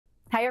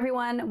Hi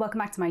everyone, welcome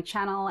back to my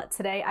channel.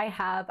 Today I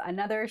have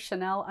another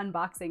Chanel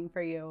unboxing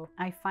for you.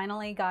 I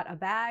finally got a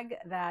bag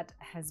that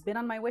has been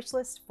on my wish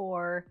list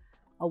for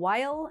a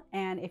while,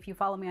 and if you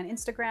follow me on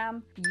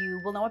Instagram,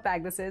 you will know what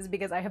bag this is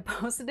because I have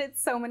posted it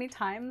so many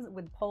times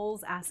with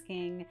polls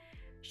asking,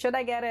 should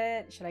I get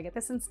it? Should I get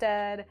this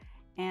instead?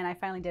 And I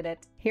finally did it.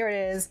 Here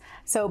it is.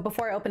 So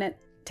before I open it,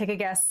 take a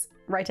guess,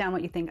 write down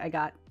what you think I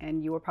got,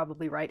 and you were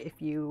probably right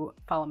if you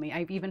follow me.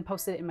 I've even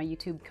posted it in my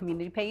YouTube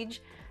community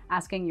page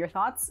asking your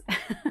thoughts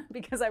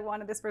because I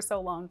wanted this for so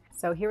long.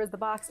 So here is the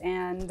box,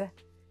 and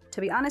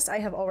to be honest, I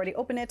have already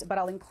opened it, but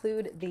I'll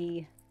include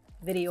the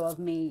video of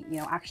me,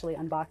 actually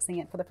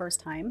unboxing it for the first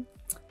time.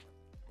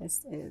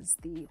 This is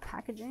the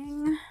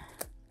packaging.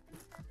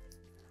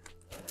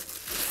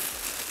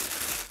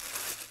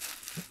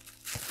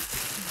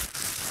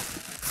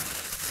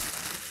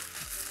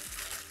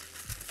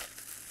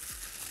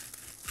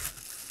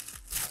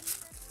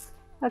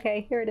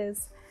 Okay, here it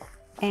is.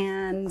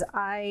 And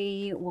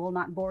I will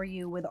not bore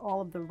you with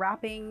all of the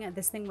wrapping.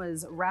 This thing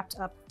was wrapped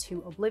up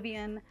to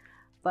oblivion,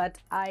 but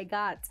I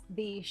got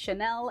the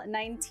Chanel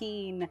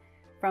 19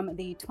 from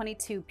the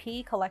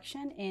 22P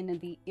collection in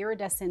the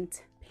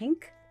iridescent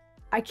pink.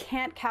 I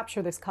can't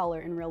capture this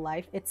color in real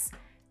life. It's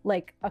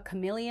like a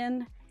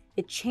chameleon.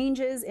 It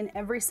changes in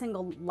every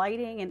single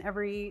lighting, in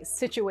every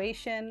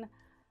situation.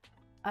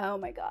 Oh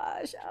my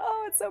gosh,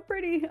 oh, it's so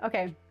pretty.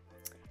 Okay.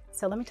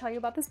 So let me tell you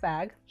about this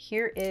bag.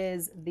 Here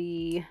is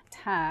the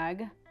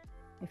tag,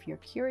 if you're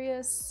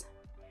curious.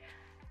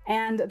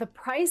 And the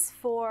price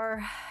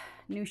for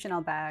new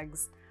Chanel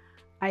bags,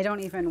 I don't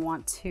even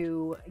want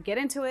to get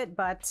into it,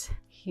 but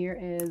here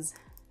is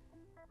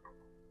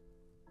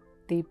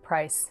the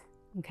price,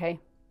 okay?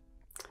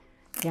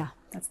 Yeah,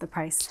 that's the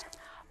price.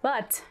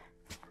 But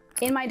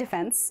in my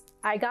defense,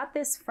 I got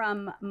this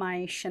from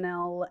my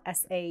Chanel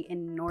SA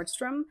in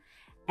Nordstrom.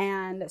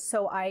 And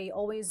so I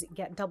always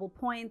get double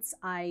points.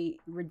 I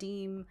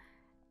redeem,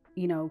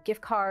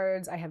 gift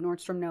cards. I have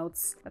Nordstrom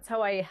notes. That's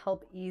how I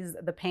help ease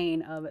the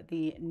pain of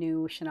the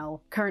new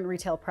Chanel current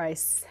retail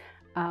price.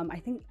 I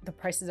think the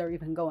prices are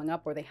even going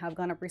up, or they have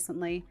gone up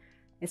recently.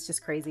 It's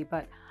just crazy,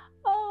 but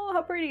oh,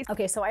 how pretty.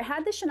 Okay, so I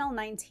had the Chanel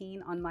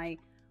 19 on my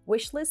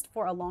wish list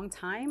for a long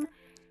time.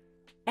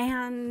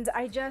 And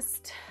I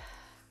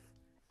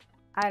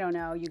don't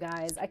know, you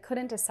guys, I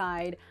couldn't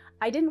decide.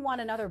 I didn't want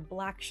another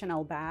black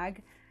Chanel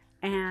bag,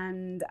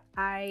 and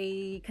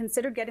I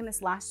considered getting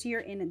this last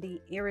year in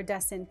the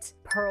iridescent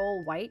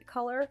pearl white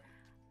color.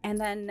 And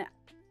then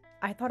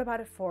I thought about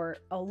it for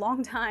a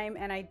long time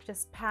and I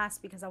just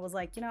passed because I was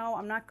like,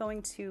 I'm not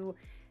going to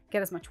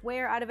get as much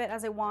wear out of it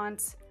as I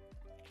want.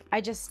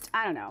 I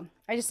don't know.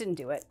 I just didn't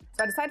do it.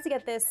 So I decided to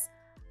get this.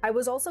 I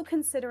was also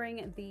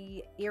considering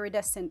the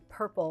iridescent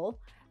purple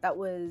that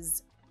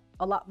was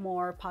a lot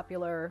more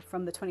popular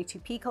from the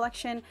 22P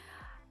collection.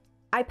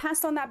 I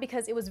passed on that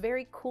because it was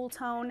very cool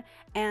tone,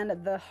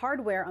 and the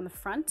hardware on the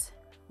front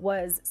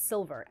was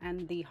silver,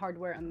 and the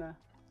hardware on the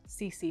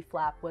CC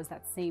flap was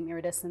that same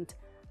iridescent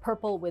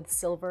purple with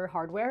silver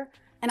hardware.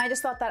 And I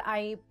just thought that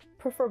I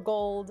prefer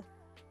gold.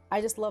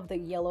 I just love the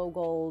yellow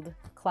gold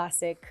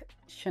classic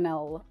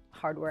Chanel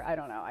hardware. I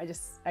don't know.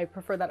 I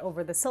prefer that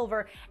over the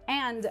silver.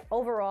 And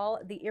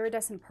overall, the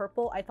iridescent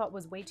purple I thought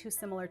was way too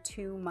similar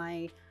to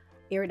my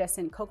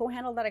iridescent cocoa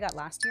handle that I got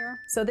last year.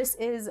 So this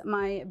is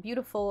my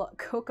beautiful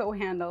cocoa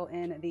handle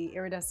in the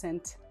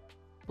iridescent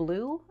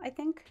blue, I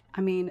think.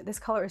 I mean, this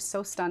color is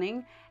so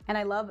stunning, and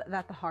I love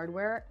that the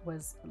hardware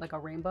was like a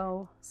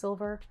rainbow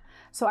silver.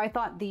 So I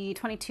thought the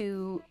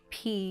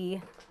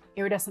 22P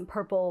iridescent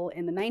purple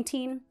in the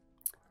 19,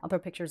 I'll throw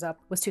pictures up,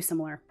 was too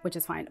similar, which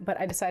is fine, but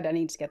I decided I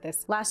need to get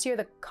this. Last year,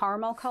 the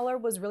caramel color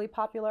was really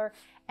popular,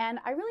 and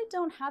I really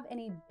don't have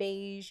any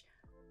beige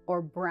or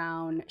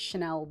brown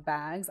Chanel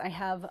bags. I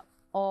have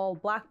all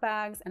black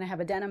bags, and I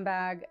have a denim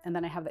bag, and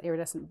then I have the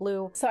iridescent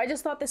blue. So I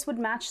just thought this would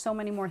match so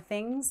many more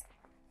things.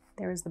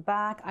 There's the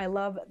back. I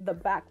love the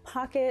back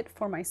pocket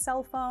for my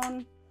cell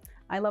phone.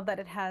 I love that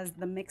it has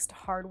the mixed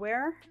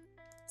hardware.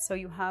 So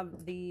you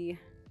have the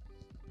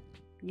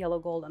yellow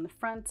gold on the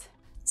front.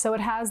 So it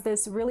has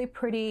this really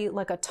pretty,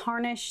 like a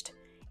tarnished,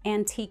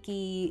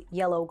 antique-y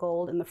yellow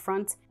gold in the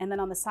front. And then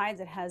on the sides,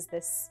 it has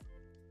this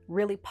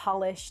really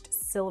polished,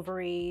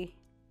 silvery,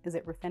 is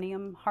it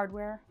ruthenium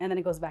hardware? And then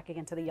it goes back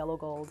again to the yellow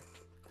gold.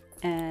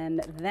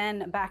 And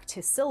then back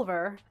to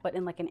silver, but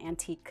in like an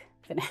antique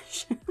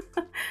finish.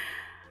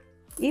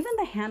 Even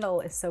the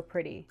handle is so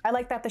pretty. I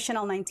like that the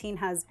Chanel 19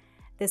 has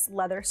this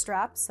leather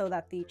strap so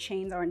that the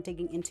chains aren't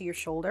digging into your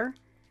shoulder.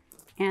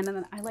 And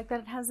then I like that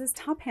it has this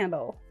top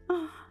handle.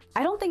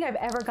 I don't think I've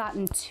ever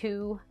gotten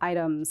two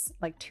items,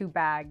 like two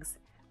bags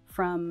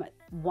from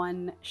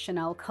one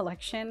Chanel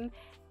collection.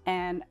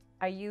 And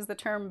I use the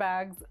term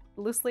bags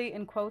loosely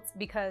in quotes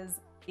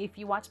because if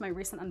you watch my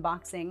recent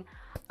unboxing,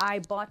 I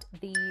bought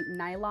the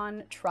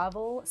nylon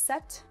travel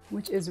set,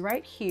 which is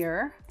right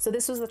here. So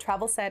this was the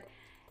travel set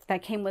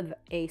that came with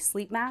a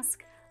sleep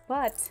mask,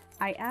 but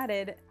I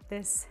added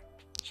this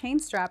chain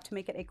strap to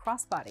make it a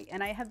crossbody.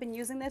 And I have been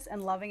using this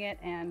and loving it,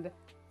 and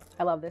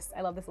I love this.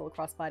 I love this little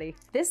crossbody.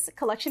 This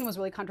collection was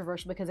really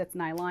controversial because it's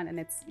nylon and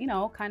it's, you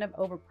know, kind of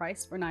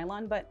overpriced for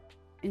nylon, but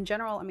in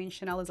general, I mean,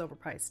 Chanel is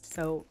overpriced.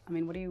 So, I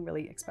mean, what do you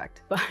really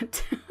expect?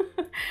 But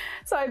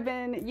so I've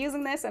been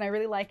using this and I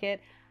really like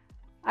it.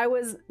 I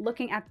was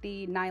looking at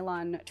the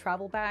nylon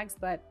travel bags,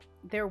 but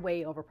they're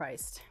way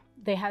overpriced.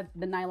 They had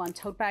the nylon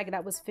tote bag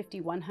that was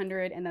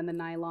 $5,100, and then the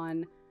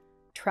nylon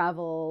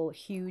travel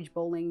huge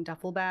bowling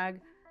duffel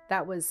bag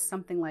that was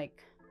something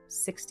like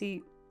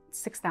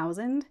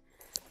 $66,000.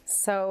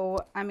 So,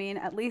 I mean,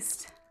 at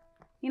least,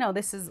 you know,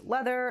 this is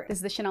leather. This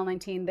is the Chanel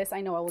 19. This I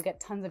know I will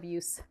get tons of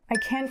use. I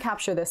can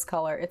capture this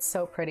color. It's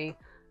so pretty.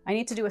 I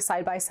need to do a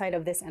side-by-side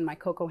of this and my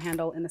cocoa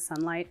handle in the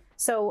sunlight.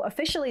 So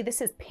officially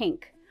this is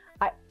pink.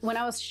 When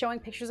I was showing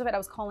pictures of it, I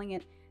was calling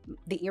it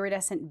the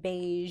iridescent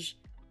beige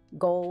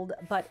gold,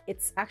 but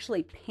it's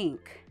actually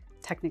pink,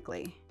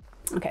 technically.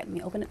 Okay, let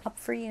me open it up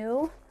for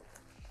you.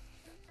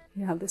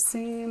 You have the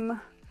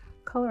same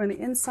color on the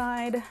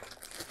inside.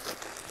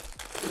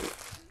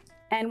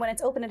 And when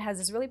it's open, it has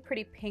this really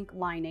pretty pink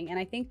lining. And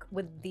I think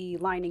with the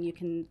lining, you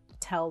can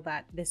tell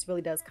that this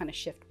really does kind of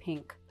shift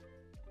pink.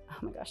 Oh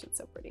my gosh, it's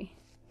so pretty.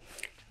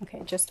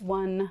 Okay, just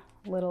one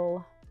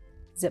little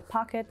zip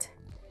pocket.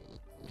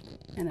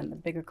 And then the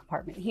bigger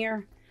compartment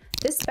here.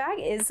 This bag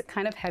is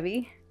kind of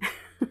heavy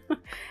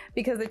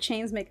because the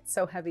chains make it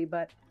so heavy,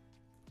 but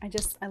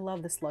I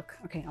love this look.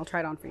 Okay, I'll try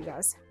it on for you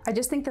guys. I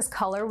just think this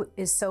color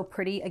is so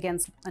pretty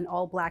against an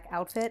all black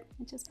outfit.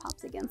 It just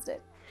pops against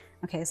it.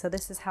 Okay, so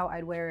this is how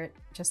I'd wear it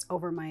just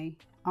over my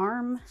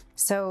arm.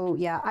 So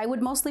yeah, I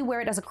would mostly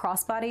wear it as a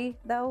crossbody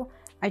though.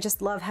 I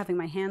just love having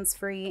my hands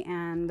free,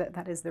 and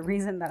that is the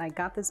reason that I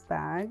got this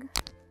bag.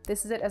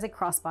 This is it as a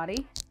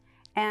crossbody.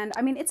 And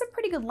I mean, it's a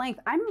pretty good length.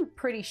 I'm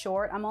pretty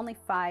short. I'm only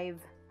 5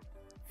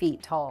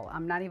 feet tall.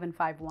 I'm not even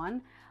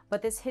 5'1",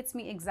 but this hits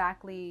me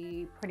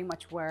exactly pretty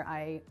much where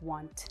I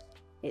want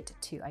it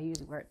to. I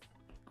usually wear it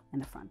in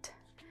the front.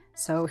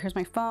 So here's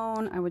my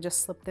phone. I would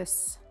just slip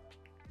this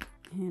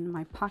in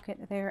my pocket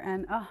there.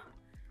 And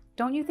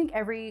don't you think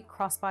every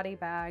crossbody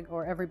bag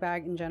or every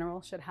bag in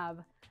general should have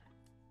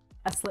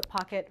a slip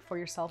pocket for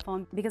your cell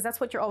phone? Because that's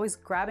what you're always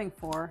grabbing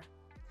for,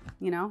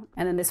 you know?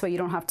 And then this way you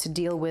don't have to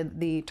deal with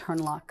the turn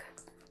lock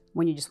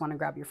when you just want to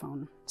grab your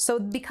phone. So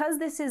because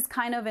this is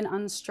kind of an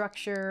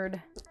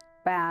unstructured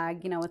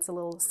bag, you know, it's a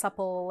little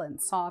supple and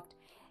soft,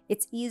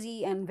 it's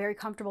easy and very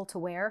comfortable to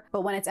wear.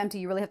 But when it's empty,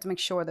 you really have to make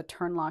sure the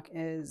turn lock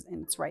is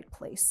in its right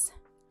place,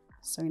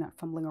 so you're not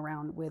fumbling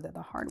around with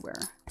the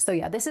hardware. So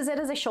yeah, this is it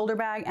as a shoulder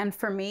bag. And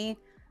for me,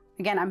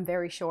 again, I'm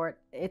very short.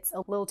 It's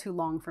a little too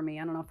long for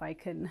me. I don't know if I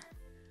can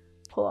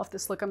pull off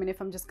this look. I mean,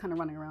 if I'm just kind of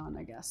running around,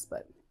 I guess,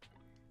 but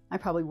I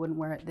probably wouldn't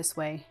wear it this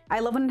way. I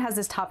love when it has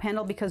this top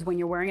handle because when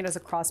you're wearing it as a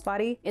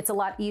crossbody, it's a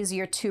lot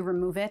easier to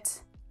remove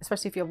it,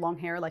 especially if you have long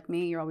hair like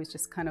me. You're always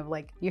just kind of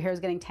like, your hair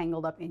is getting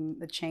tangled up in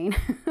the chain.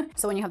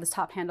 So when you have this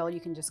top handle, you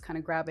can just kind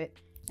of grab it,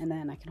 and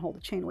then I can hold the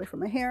chain away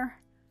from my hair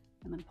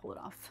and then pull it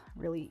off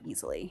really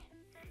easily.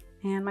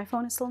 And my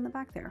phone is still in the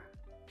back there.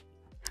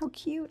 How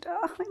cute.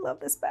 Oh, I love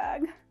this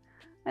bag.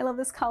 I love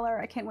this color.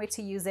 I can't wait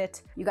to use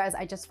it. You guys,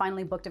 I just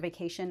finally booked a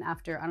vacation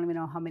after I don't even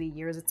know how many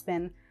years it's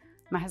been.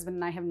 My husband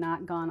and I have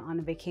not gone on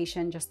a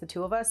vacation, just the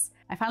two of us.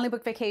 I finally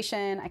booked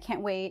vacation. I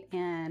can't wait,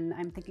 and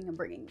I'm thinking of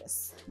bringing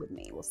this with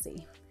me. We'll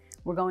see.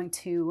 We're going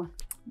to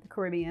the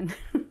Caribbean,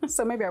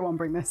 so maybe I won't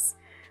bring this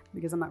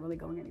because I'm not really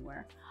going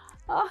anywhere.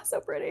 Oh,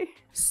 so pretty.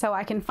 So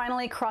I can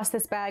finally cross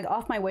this bag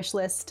off my wish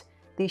list.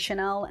 The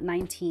Chanel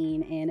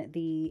 19 in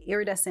the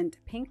iridescent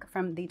pink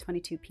from the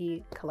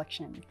 22P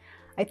collection.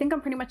 I think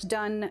I'm pretty much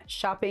done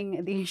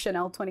shopping the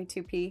Chanel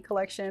 22P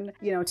collection.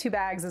 You know, 2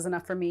 bags is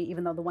enough for me,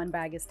 even though the 1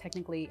 bag is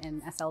technically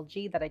an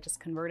SLG that I just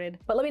converted.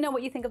 But let me know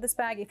what you think of this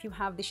bag. If you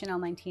have the Chanel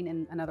 19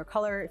 in another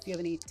color, if you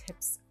have any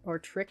tips or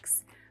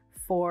tricks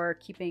for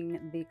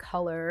keeping the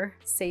color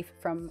safe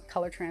from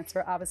color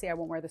transfer. Obviously, I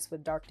won't wear this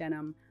with dark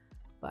denim,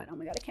 but oh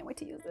my God, I can't wait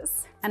to use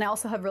this. And I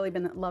also have really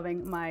been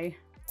loving my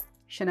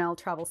Chanel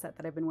travel set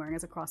that I've been wearing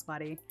as a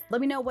crossbody.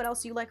 Let me know what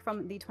else you like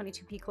from the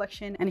 22P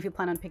collection. And if you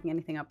plan on picking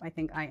anything up, I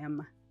think I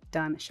am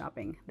done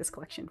shopping this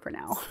collection for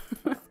now.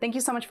 Thank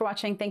you so much for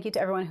watching. Thank you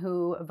to everyone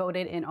who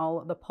voted in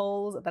all the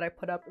polls that I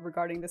put up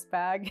regarding this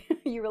bag.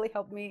 You really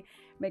helped me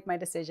make my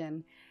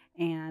decision.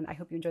 And I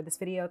hope you enjoyed this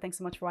video. Thanks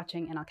so much for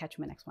watching, and I'll catch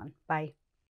you in my next one. Bye.